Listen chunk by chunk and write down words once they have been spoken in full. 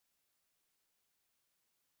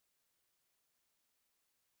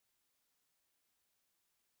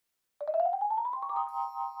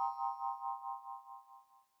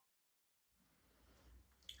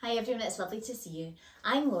Hi everyone, it's lovely to see you.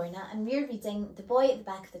 I'm Lorna and we're reading The Boy at the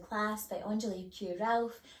Back of the Class by Angelique Q.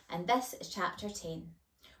 Ralph, and this is chapter 10,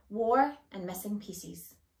 War and Missing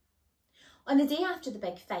Pieces. On the day after the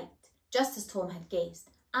big fight, just as Tom had guessed,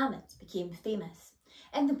 Amit became famous.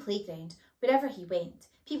 In the playground, wherever he went,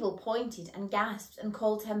 people pointed and gasped and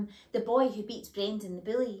called him the boy who beat Brendan the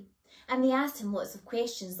bully. And they asked him lots of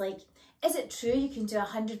questions like, is it true you can do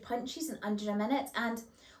 100 punches in under a minute? And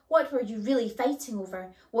what were you really fighting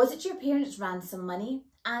over? Was it your parents' ransom money?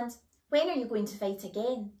 And when are you going to fight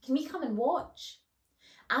again? Can we come and watch?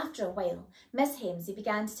 After a while, Miss Hemsey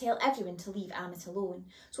began to tell everyone to leave Amit alone,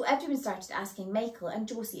 so everyone started asking Michael and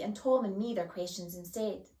Josie and Tom and me their questions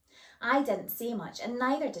instead. I didn't say much, and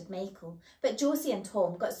neither did Michael, but Josie and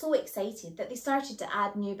Tom got so excited that they started to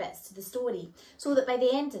add new bits to the story, so that by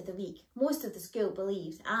the end of the week, most of the school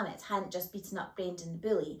believed Amit hadn't just beaten up Brendan the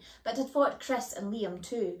bully, but had fought Chris and Liam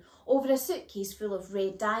too, over a suitcase full of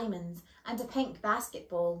red diamonds and a pink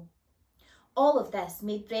basketball. All of this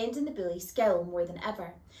made Brendan the bully skill more than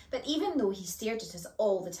ever, but even though he stared at us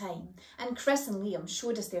all the time, and Chris and Liam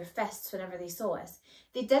showed us their fists whenever they saw us,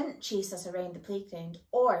 they didn't chase us around the playground,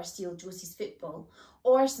 or steal Josie's football,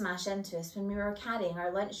 or smash into us when we were carrying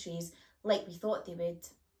our lunch trays like we thought they would.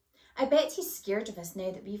 I bet he's scared of us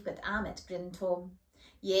now that we've got Amit, grinned Tom.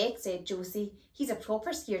 Yeah, said Josie, he's a proper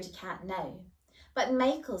scaredy cat now. But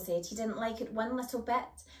Michael said he didn't like it one little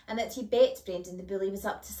bit, and that he bet Brendan the bully was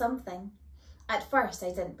up to something. At first I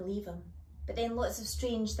didn't believe him, but then lots of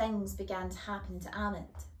strange things began to happen to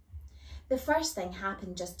Amit. The first thing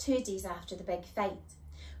happened just 2 days after the big fight.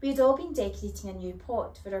 We had all been decorating a new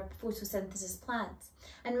pot for our photosynthesis plant,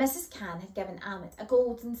 and Mrs. Can had given Amit a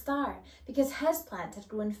golden star because his plant had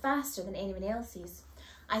grown faster than anyone else's.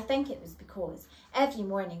 I think it was because every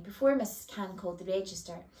morning before Mrs. Can called the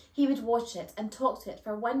register, he would watch it and talk to it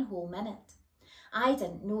for 1 whole minute. I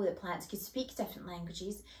didn't know that plants could speak different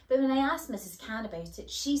languages, but when I asked Mrs. Can about it,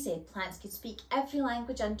 she said plants could speak every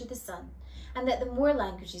language under the sun, and that the more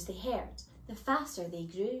languages they heard, the faster they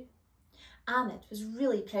grew. Amit was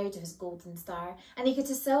really proud of his golden star, and he got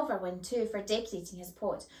a silver one too for decorating his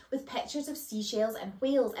pot with pictures of seashells and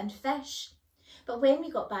whales and fish. But when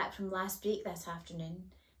we got back from last break that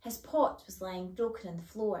afternoon, his pot was lying broken on the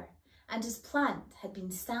floor, and his plant had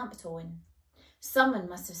been stamped on. Someone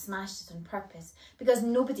must have smashed it on purpose, because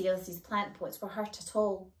nobody else's plant pots were hurt at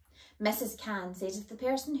all. Mrs. Can said if the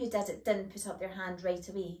person who did it didn't put up their hand right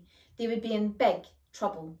away, they would be in big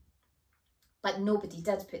trouble. But nobody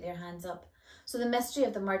did put their hands up, so the mystery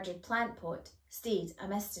of the murdered plant pot stayed a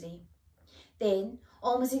mystery. Then,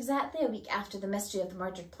 almost exactly a week after the mystery of the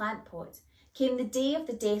murdered plant pot, came the day of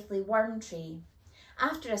the deathly worm tray.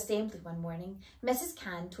 After assembly one morning, Mrs.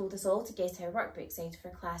 Can told us all to get our workbooks out of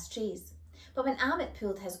our class trays. But when Amit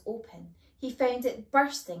pulled his open, he found it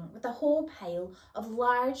bursting with a whole pile of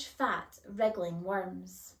large, fat, wriggling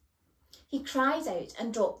worms. He cried out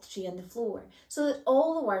and dropped the tray on the floor so that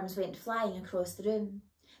all the worms went flying across the room.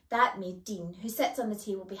 That made Dean, who sits on the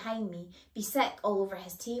table behind me, be sick all over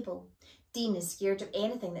his table. Dean is scared of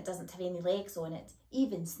anything that doesn't have any legs on it,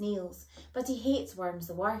 even snails, but he hates worms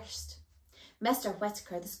the worst. Mr.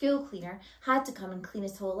 Whittaker, the school cleaner, had to come and clean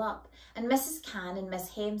it all up, and Mrs. Can and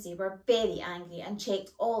Miss Hemsey were very angry and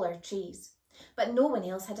checked all our trays. But no one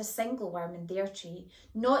else had a single worm in their tray,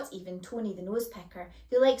 not even Tony the nose picker,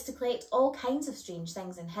 who likes to collect all kinds of strange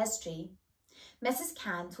things in his tray. Mrs.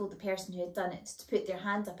 Can told the person who had done it to put their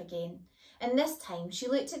hand up again, and this time she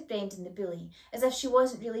looked at Brendan the bully as if she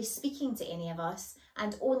wasn't really speaking to any of us,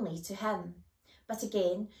 and only to him. But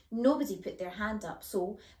again, nobody put their hand up,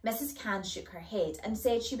 so Mrs. Can shook her head and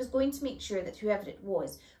said she was going to make sure that whoever it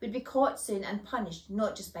was would be caught soon and punished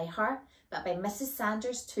not just by her, but by Mrs.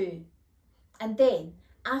 Sanders too. And then,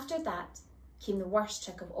 after that, came the worst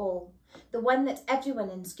trick of all, the one that everyone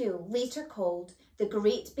in school later called the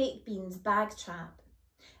Great Baked Beans bag trap.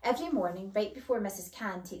 Every morning, right before Mrs.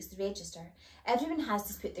 Can takes the register, everyone has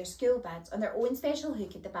to put their school bags on their own special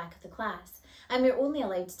hook at the back of the class, and we're only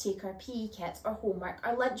allowed to take our PE kits or homework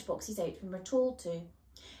or lunch boxes out when we're told to.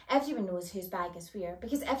 Everyone knows whose bag is where,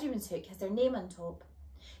 because everyone's hook has their name on top.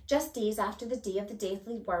 Just days after the day of the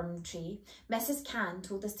deathly worm tray, Mrs. Can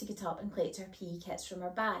told us to get up and collect our PE kits from our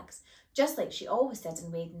bags, just like she always did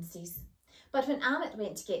on Wednesdays. But when Amit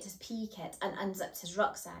went to get his PE kit and unzipped his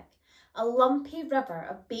rucksack, a lumpy river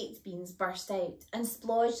of baked beans burst out and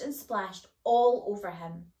splodged and splashed all over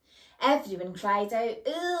him. Everyone cried out,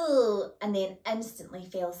 "Ugh!" and then instantly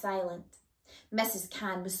fell silent. Mrs.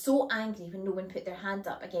 Can was so angry when no one put their hand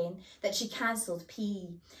up again that she cancelled PE,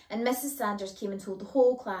 and Mrs. Sanders came and told the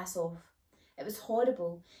whole class off. It was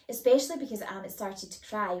horrible, especially because Amit started to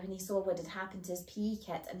cry when he saw what had happened to his PE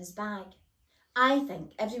kit and his bag. I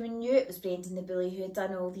think everyone knew it was Brendan the bully who had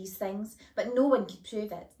done all these things, but no one could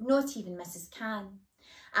prove it, not even Mrs. Cann.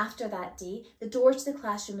 After that day, the door to the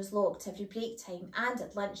classroom was locked every break time and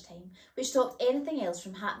at lunchtime, which stopped anything else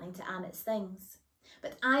from happening to Amit's things.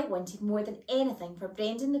 But I wanted more than anything for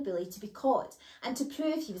Brendan the bully to be caught and to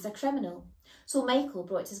prove he was a criminal. So Michael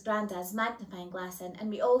brought his granddad's magnifying glass in and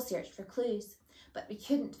we all searched for clues, but we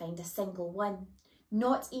couldn't find a single one,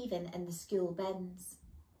 not even in the school bins.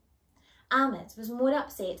 Amit was more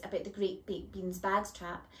upset about the Great Baked Beans bags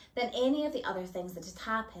trap than any of the other things that had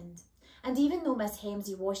happened. And even though Miss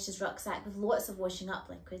Hemsey washed his rucksack with lots of washing up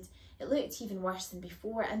liquid, it looked even worse than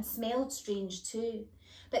before and smelled strange too.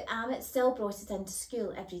 But Amit still brought it into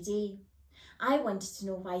school every day. I wanted to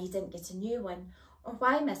know why he didn't get a new one, or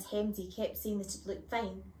why Miss Hemsey kept saying that it looked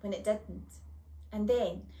fine when it didn't. And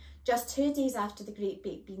then, just 2 days after the Great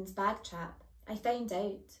Baked Beans bag trap, I found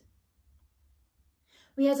out.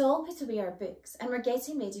 We had all put away our books and were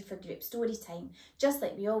getting ready for group story time, just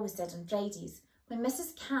like we always did on Fridays, when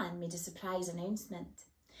Mrs. Cann made a surprise announcement.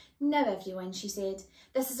 "Now everyone," she said,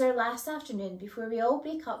 "this is our last afternoon before we all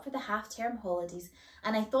break up for the half-term holidays,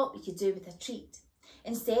 and I thought we could do with a treat.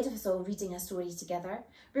 Instead of us all reading a story together,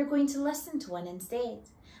 we're going to listen to one instead.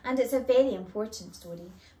 And it's a very important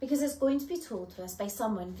story because it's going to be told to us by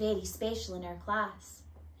someone very special in our class."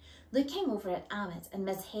 Looking over at Amit and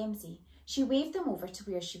Miss Hemsey, she waved them over to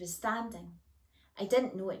where she was standing. I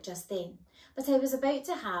didn't know it just then, but I was about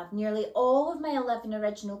to have nearly all of my 11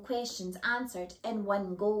 original questions answered in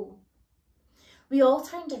one go. We all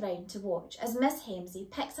turned around to watch as Miss Hemsey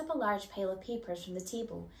picked up a large pile of papers from the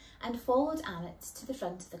table and followed Amit to the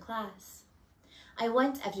front of the class. I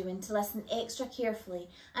want everyone to listen extra carefully,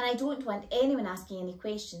 and I don't want anyone asking any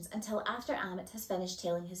questions until after Amit has finished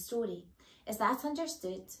telling his story. Is that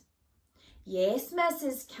understood? "Yes,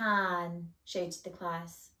 Mrs. Cann," shouted the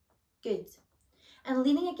class. "Good." And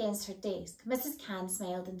leaning against her desk, Mrs. Cann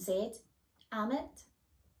smiled and said, "Amit?"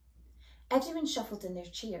 Everyone shuffled in their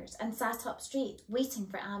chairs and sat up straight, waiting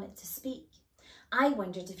for Amit to speak. I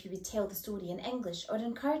wondered if he would tell the story in English or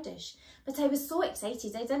in Kurdish, but I was so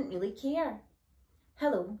excited I didn't really care.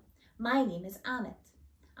 "Hello, my name is Amit.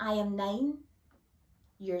 I am 9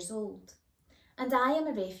 years old, and I am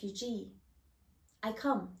a refugee. I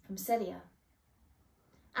come from Syria."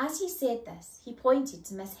 As he said this, he pointed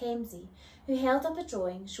to Miss Hemsey, who held up a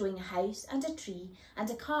drawing showing a house and a tree and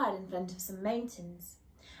a car in front of some mountains.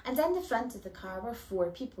 And in the front of the car were 4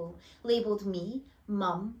 people, labelled me,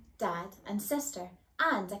 Mum, Dad and Sister,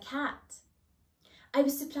 and a cat. I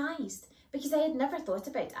was surprised, because I had never thought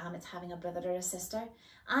about Amit having a brother or a sister.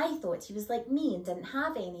 I thought he was like me and didn't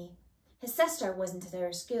have any. His sister wasn't at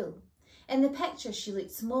our school. In the picture she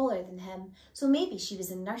looked smaller than him, so maybe she was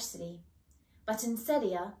in nursery. "But in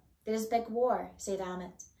Syria, there is big war," said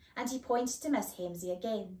Amit, and he pointed to Miss Hemsey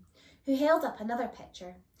again, who held up another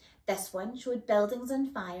picture. This one showed buildings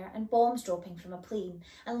on fire and bombs dropping from a plane,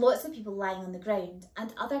 and lots of people lying on the ground,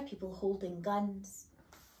 and other people holding guns.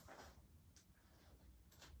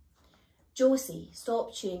 Josie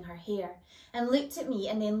stopped chewing her hair and looked at me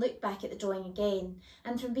and then looked back at the drawing again,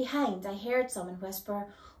 and from behind I heard someone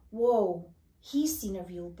whisper, "Whoa, he's seen a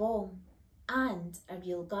real bomb and a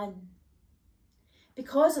real gun."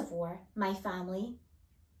 Because of war, my family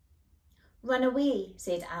 "Run away,"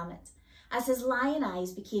 said Amit, as his lion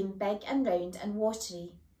eyes became big and round and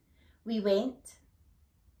watery. "We went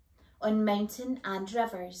on mountain and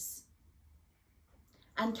rivers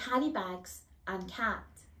and carry bags and cat."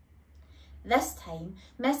 This time,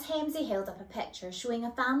 Miss Hemsey held up a picture showing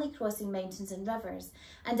a family crossing mountains and rivers,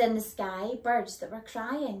 and in the sky, birds that were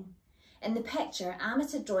crying. In the picture,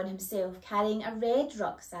 Amit had drawn himself carrying a red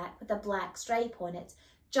rucksack with a black stripe on it,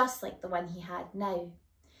 just like the one he had now.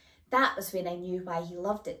 That was when I knew why he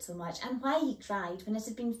loved it so much and why he cried when it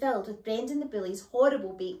had been filled with Brendan the bully's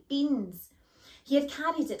horrible baked beans. He had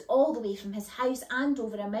carried it all the way from his house and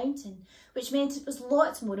over a mountain, which meant it was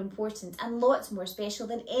lots more important and lots more special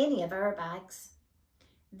than any of our bags.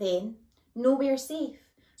 Then, nowhere safe,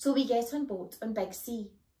 so we get on boat on Big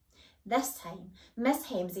Sea. This time, Miss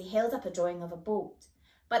Hemsey held up a drawing of a boat,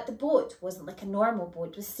 but the boat wasn't like a normal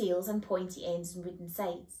boat with sails and pointy ends and wooden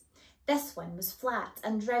sides. This one was flat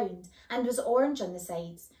and round and was orange on the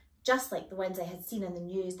sides, just like the ones I had seen on the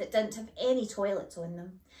news that didn't have any toilets on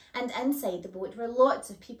them. And inside the boat were lots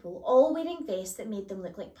of people, all wearing vests that made them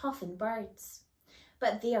look like puffin birds.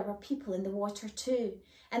 But there were people in the water too,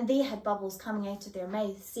 and they had bubbles coming out of their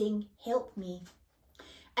mouths saying, "Help me."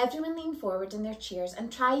 Everyone leaned forward in their chairs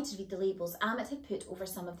and tried to read the labels Amit had put over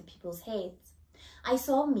some of the people's heads. I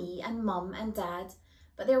saw me and Mum and Dad,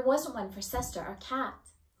 but there wasn't one for Sister or Cat.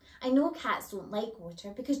 I know cats don't like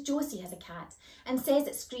water because Josie has a cat and says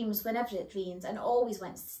it screams whenever it rains and always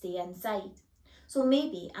wants to stay inside. So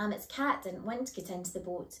maybe Amit's cat didn't want to get into the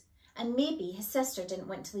boat, and maybe his sister didn't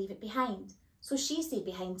want to leave it behind, so she stayed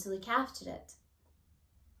behind to look after it.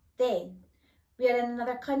 Then, we are in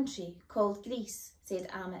another country called Greece, said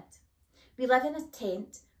Amit. We live in a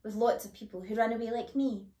tent with lots of people who run away like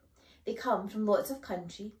me. They come from lots of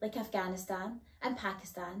countries like Afghanistan and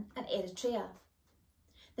Pakistan and Eritrea.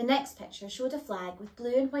 The next picture showed a flag with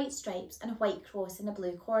blue and white stripes and a white cross in a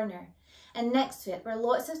blue corner, and next to it were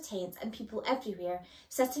lots of tents and people everywhere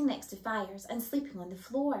sitting next to fires and sleeping on the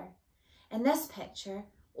floor. In this picture,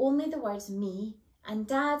 only the words me and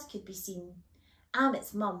Dad could be seen.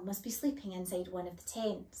 Amit's mum must be sleeping inside one of the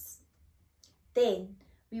tents. Then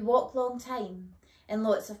we walk long time in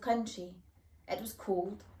lots of country. It was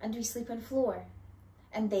cold and we sleep on floor.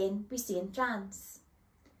 And then we stay in France.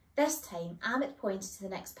 This time Amit pointed to the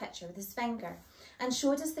next picture with his finger and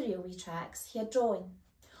showed us the railway tracks he had drawn.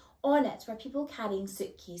 On it were people carrying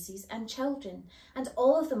suitcases and children, and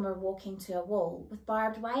all of them were walking to a wall with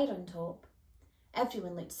barbed wire on top.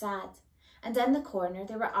 Everyone looked sad, and in the corner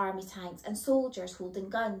there were army tanks and soldiers holding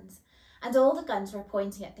guns, and all the guns were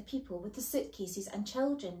pointing at the people with the suitcases and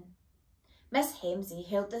children. Miss Hemsey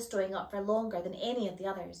held this drawing up for longer than any of the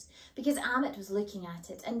others because Amit was looking at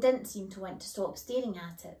it and didn't seem to want to stop staring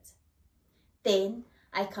at it. Then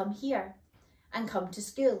I come here and come to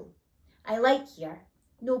school. I like here.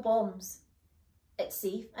 No bombs. It's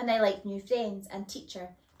safe and I like new friends and teacher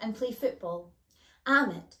and play football.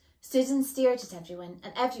 Amit stood and stared at everyone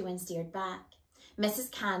and everyone stared back.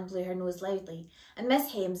 Mrs. Can blew her nose loudly and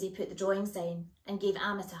Miss Hemsey put the drawings down and gave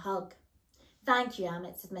Amit a hug. Thank you,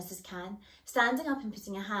 Amit, said Mrs. Can, standing up and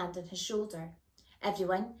putting a hand on his shoulder.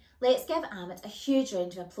 Everyone, let's give Amit a huge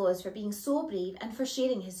round of applause for being so brave and for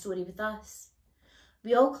sharing his story with us.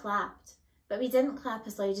 We all clapped, but we didn't clap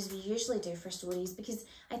as loud as we usually do for stories because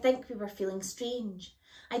I think we were feeling strange.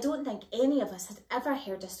 I don't think any of us had ever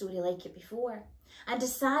heard a story like it before. And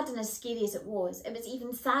as sad and as scary as it was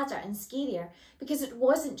even sadder and scarier because it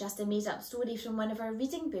wasn't just a made-up story from one of our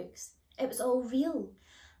reading books. It was all real.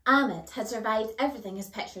 Amit had survived everything his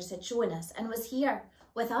pictures had shown us and was here,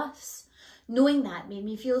 with us. Knowing that made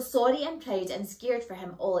me feel sorry and proud and scared for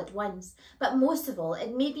him all at once, but most of all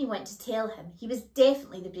it made me want to tell him he was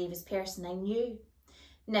definitely the bravest person I knew.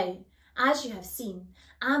 Now, as you have seen,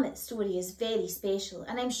 Amit's story is very special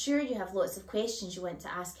and I'm sure you have lots of questions you want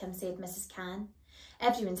to ask him, said Mrs. Can.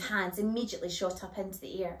 Everyone's hands immediately shot up into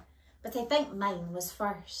the air, but I think mine was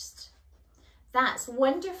first. That's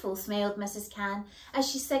wonderful, smiled Mrs. Can as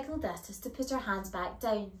she signalled at us to put our hands back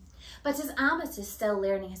down. But as Amit is still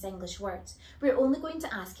learning his English words, we're only going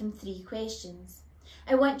to ask him 3 questions.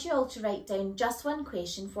 I want you all to write down just one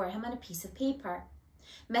question for him on a piece of paper.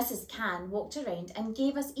 Mrs. Can walked around and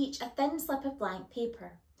gave us each a thin slip of blank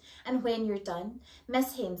paper. And when you're done,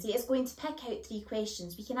 Miss Hemsey is going to pick out 3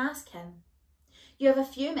 questions we can ask him. You have a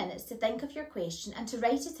few minutes to think of your question and to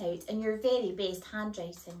write it out in your very best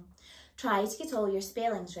handwriting. Try to get all your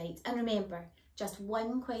spellings right and remember, just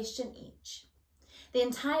 1 question each. The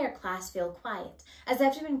entire class fell quiet as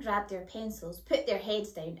everyone grabbed their pencils, put their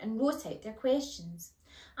heads down and wrote out their questions.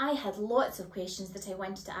 I had lots of questions that I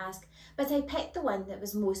wanted to ask, but I picked the one that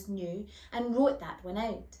was most new and wrote that one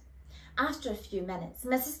out. After a few minutes,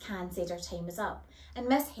 Mrs. Can said our time was up and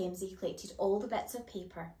Miss Hemsey collected all the bits of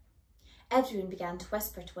paper. Everyone began to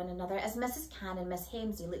whisper to one another as Mrs. Can and Miss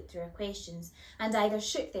Hemsey looked through our questions and either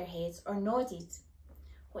shook their heads or nodded.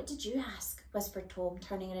 What did you ask? Whispered Tom,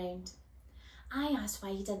 turning around. I asked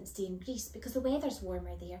why he didn't stay in Greece because the weather's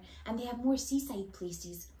warmer there and they have more seaside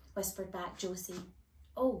places, whispered back Josie.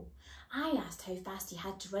 Oh, I asked how fast he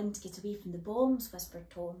had to run to get away from the bombs, whispered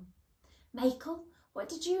Tom. Michael, what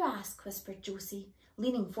did you ask? Whispered Josie,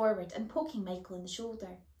 leaning forward and poking Michael in the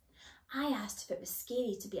shoulder. I asked if it was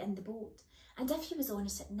scary to be in the boat and if he was on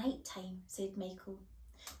it at night time, said Michael.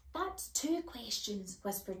 That's 2 questions,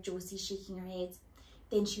 whispered Josie, shaking her head.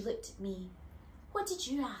 Then she looked at me. What did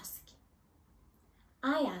you ask?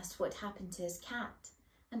 I asked what happened to his cat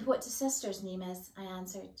and what his sister's name is, I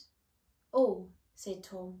answered. Oh, said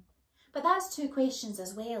Tom, but that's 2 questions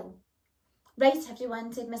as well. Right,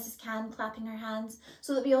 everyone, said Mrs. Can, clapping her hands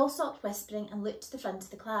so that we all stopped whispering and looked to the front of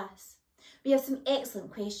the class. We have some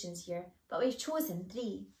excellent questions here, but we've chosen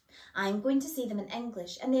 3. I'm going to say them in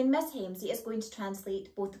English and then Miss Hemsey is going to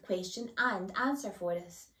translate both the question and answer for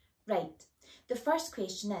us. Right, the first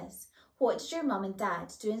question is, what did your mum and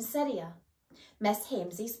dad do in Syria? Miss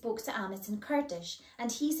Hemsey spoke to Amit in Kurdish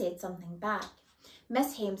and he said something back.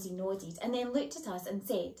 Miss Hemsey nodded and then looked at us and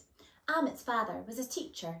said, Amit's father was a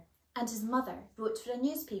teacher and his mother wrote for a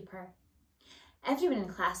newspaper. Everyone in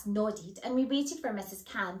class nodded and we waited for Mrs.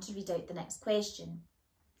 Can to read out the next question.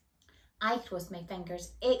 I crossed my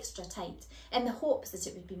fingers extra tight in the hopes that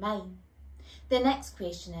it would be mine. The next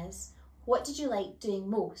question is, what did you like doing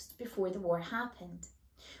most before the war happened?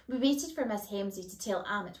 We waited for Miss Hemsey to tell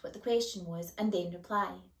Amit what the question was and then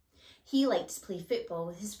reply. He liked to play football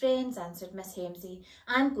with his friends, answered Miss Hemsey,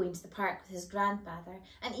 and going to the park with his grandfather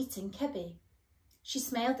and eating kibbe. She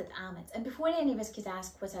smiled at Amit, and before any of us could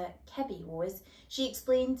ask what a kibbe was, she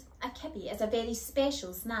explained a kibbe is a very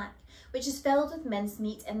special snack, which is filled with minced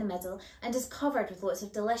meat in the middle and is covered with lots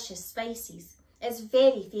of delicious spices. It's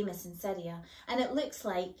very famous in Syria, and it looks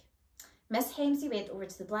like... Miss Hemsey went over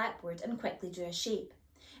to the blackboard and quickly drew a shape.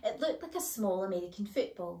 It looked like a small American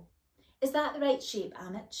football. Is that the right shape,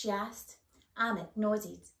 Amit? She asked. Amit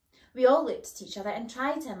nodded. We all looked at each other and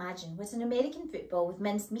tried to imagine what an American football with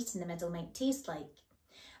minced meat in the middle might taste like.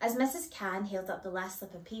 As Mrs. Can held up the last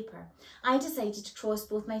slip of paper, I decided to cross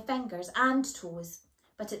both my fingers and toes,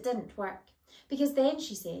 but it didn't work, because then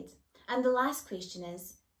she said, and the last question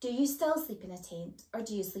is, do you still sleep in a tent or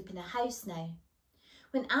do you sleep in a house now?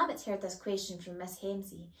 When Amit heard this question from Miss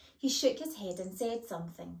Hemsey, he shook his head and said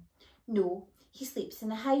something. No, he sleeps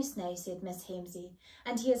in a house now, said Miss Hemsey,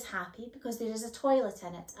 and he is happy because there is a toilet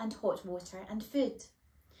in it and hot water and food.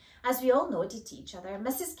 As we all nodded to each other,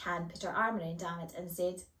 Mrs. Can put her arm around Amit and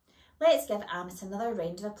said, let's give Amit another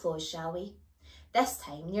round of applause, shall we? This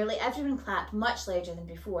time, nearly everyone clapped much louder than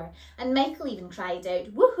before, and Michael even cried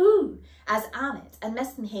out, woohoo, as Amit and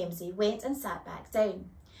Miss Hemsey went and sat back down.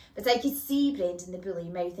 But I could see Brendan the bully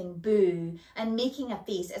mouthing boo and making a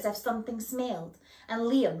face as if something smelled, and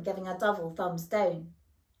Liam giving a double thumbs down.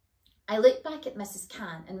 I looked back at Mrs.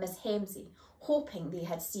 Can and Miss Hemsey, hoping they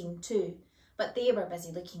had seen too, but they were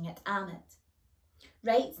busy looking at Amit.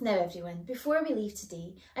 Right, now everyone, before we leave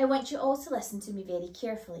today, I want you all to listen to me very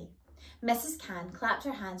carefully. Mrs. Can clapped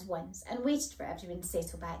her hands once and waited for everyone to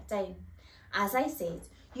settle back down. As I said,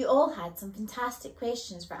 you all had some fantastic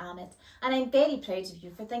questions for Amit, and I'm very proud of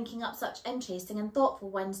you for thinking up such interesting and thoughtful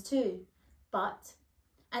ones too. But,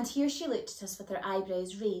 and here she looked at us with her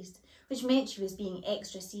eyebrows raised, which meant she was being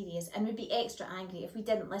extra serious and would be extra angry if we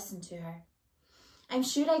didn't listen to her. I'm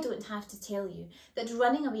sure I don't have to tell you that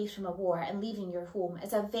running away from a war and leaving your home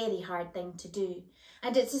is a very hard thing to do,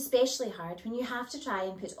 and it's especially hard when you have to try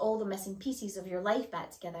and put all the missing pieces of your life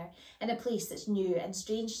back together in a place that's new and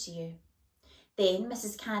strange to you. Then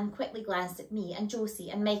Mrs. Can quickly glanced at me and Josie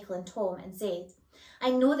and Michael and Tom and said, I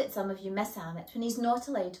know that some of you miss Amit when he's not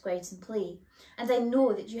allowed to go out and play, and I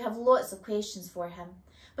know that you have lots of questions for him,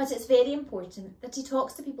 but it's very important that he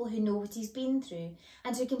talks to people who know what he's been through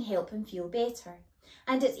and who can help him feel better.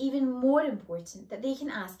 And it's even more important that they can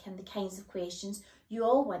ask him the kinds of questions you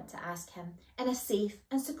all want to ask him in a safe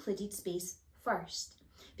and secluded space first,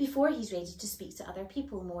 before he's ready to speak to other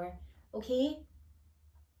people more, okay?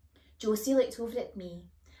 Josie looked over at me,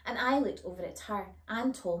 and I looked over at her,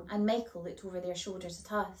 and Tom and Michael looked over their shoulders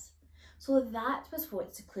at us. So that was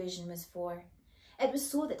what seclusion was for. It was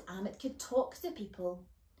so that Amit could talk to people.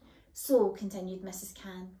 So, continued Mrs.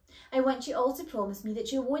 Can, I want you all to promise me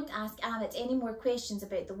that you won't ask Amit any more questions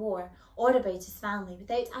about the war or about his family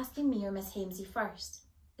without asking me or Miss Hemsey first.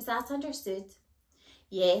 Is that understood?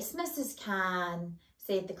 Yes, Mrs. Can,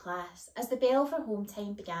 said the class, as the bell for home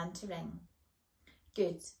time began to ring.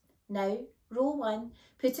 Good. Now, roll one,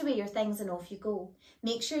 put away your things and off you go.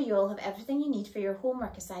 Make sure you all have everything you need for your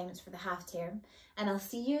homework assignments for the half term, and I'll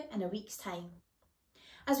see you in a week's time.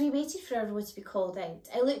 As we waited for our roll to be called out,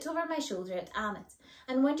 I looked over my shoulder at Amit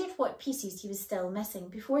and wondered what pieces he was still missing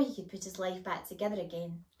before he could put his life back together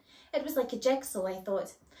again. It was like a jigsaw, I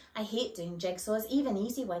thought. I hate doing jigsaws, even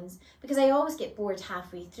easy ones, because I always get bored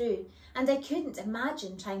halfway through, and I couldn't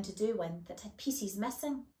imagine trying to do one that had pieces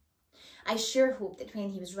missing. I sure hoped that when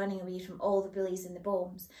he was running away from all the bullies and the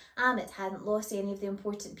bombs, Amit hadn't lost any of the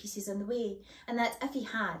important pieces on the way, and that if he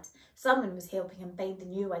had, someone was helping him find the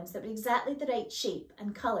new ones that were exactly the right shape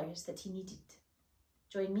and colours that he needed.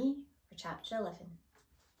 Join me for Chapter 11.